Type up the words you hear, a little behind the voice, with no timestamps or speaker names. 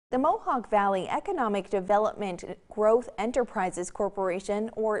The Mohawk Valley Economic Development Growth Enterprises Corporation,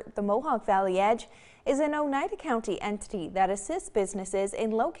 or the Mohawk Valley Edge, is an Oneida County entity that assists businesses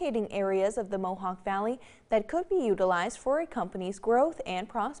in locating areas of the Mohawk Valley that could be utilized for a company's growth and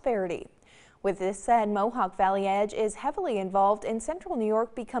prosperity. With this said, Mohawk Valley Edge is heavily involved in Central New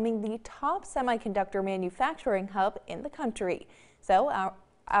York becoming the top semiconductor manufacturing hub in the country. So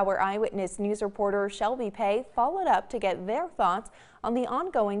our Eyewitness News reporter Shelby Pay followed up to get their thoughts on the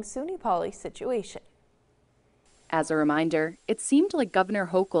ongoing SUNY Poly situation. As a reminder, it seemed like Governor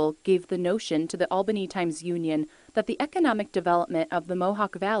Hochul gave the notion to the Albany Times-Union that the economic development of the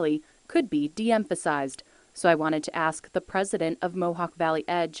Mohawk Valley could be de-emphasized. So I wanted to ask the president of Mohawk Valley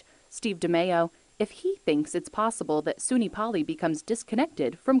Edge, Steve DeMaio, if he thinks it's possible that SUNY Poly becomes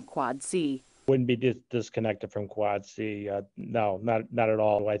disconnected from Quad C. Wouldn't be disconnected from Quad C. No, not at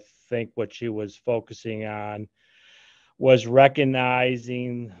all. I think what she was focusing on was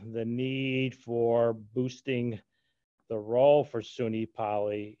recognizing the need for boosting the role for SUNY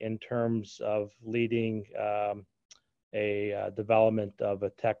Poly in terms of leading a development of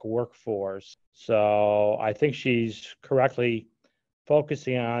a tech workforce. So I think she's correctly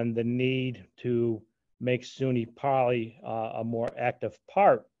focusing on the need to make SUNY Poly a more active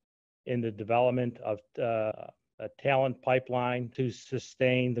part in the development of a talent pipeline to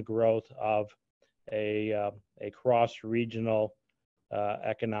sustain the growth of a cross-regional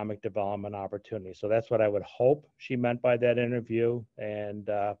economic development opportunity. So that's what I would hope she meant by that interview. And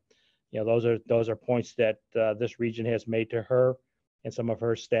those are points that this region has made to her and some of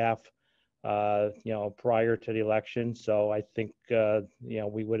her staff prior to the election. So I think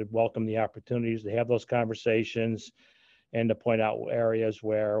we would welcome the opportunities to have those conversations and to point out areas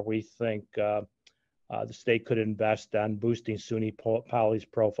where we think the state could invest on boosting SUNY Poly's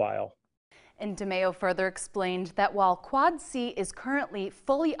profile. And DeMaio further explained that while Quad C is currently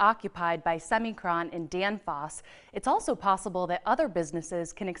fully occupied by Semicron and Danfoss, it's also possible that other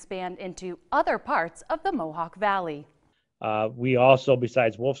businesses can expand into other parts of the Mohawk Valley. We also,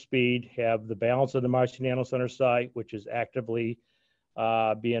 besides Wolfspeed, have the balance of the Marcy Nano Center site, which is actively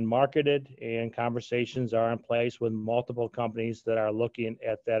being marketed, and conversations are in place with multiple companies that are looking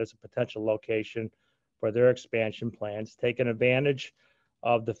at that as a potential location for their expansion plans, taking advantage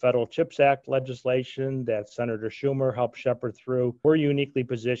of the Federal CHIPS Act legislation that Senator Schumer helped shepherd through. We're uniquely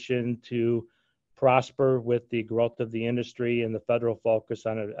positioned to prosper with the growth of the industry and the federal focus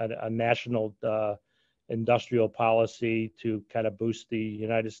on a national industrial policy to kind of boost the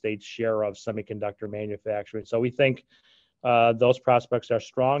United States share of semiconductor manufacturing. So we think those prospects are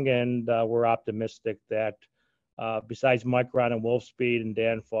strong, and we're optimistic that besides Micron and Wolfspeed and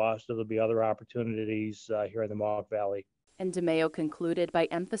Danfoss, there will be other opportunities here in the Mohawk Valley. And DeMaio concluded by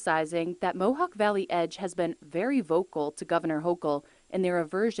emphasizing that Mohawk Valley Edge has been very vocal to Governor Hochul in their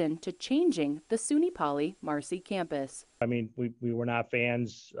aversion to changing the SUNY Poly Marcy campus. I mean, we were not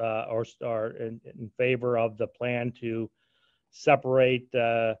fans or in favor of the plan to separate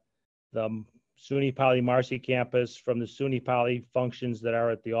the SUNY Poly Marcy campus from the SUNY Poly functions that are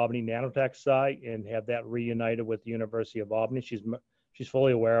at the Albany Nanotech site and have that reunited with the University of Albany. She's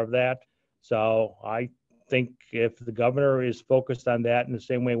fully aware of that. So I think if the governor is focused on that in the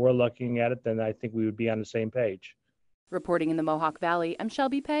same way we're looking at it, then I think we would be on the same page. Reporting in the Mohawk Valley, I'm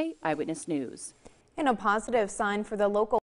Shelby Pay, Eyewitness News. In a positive sign for the local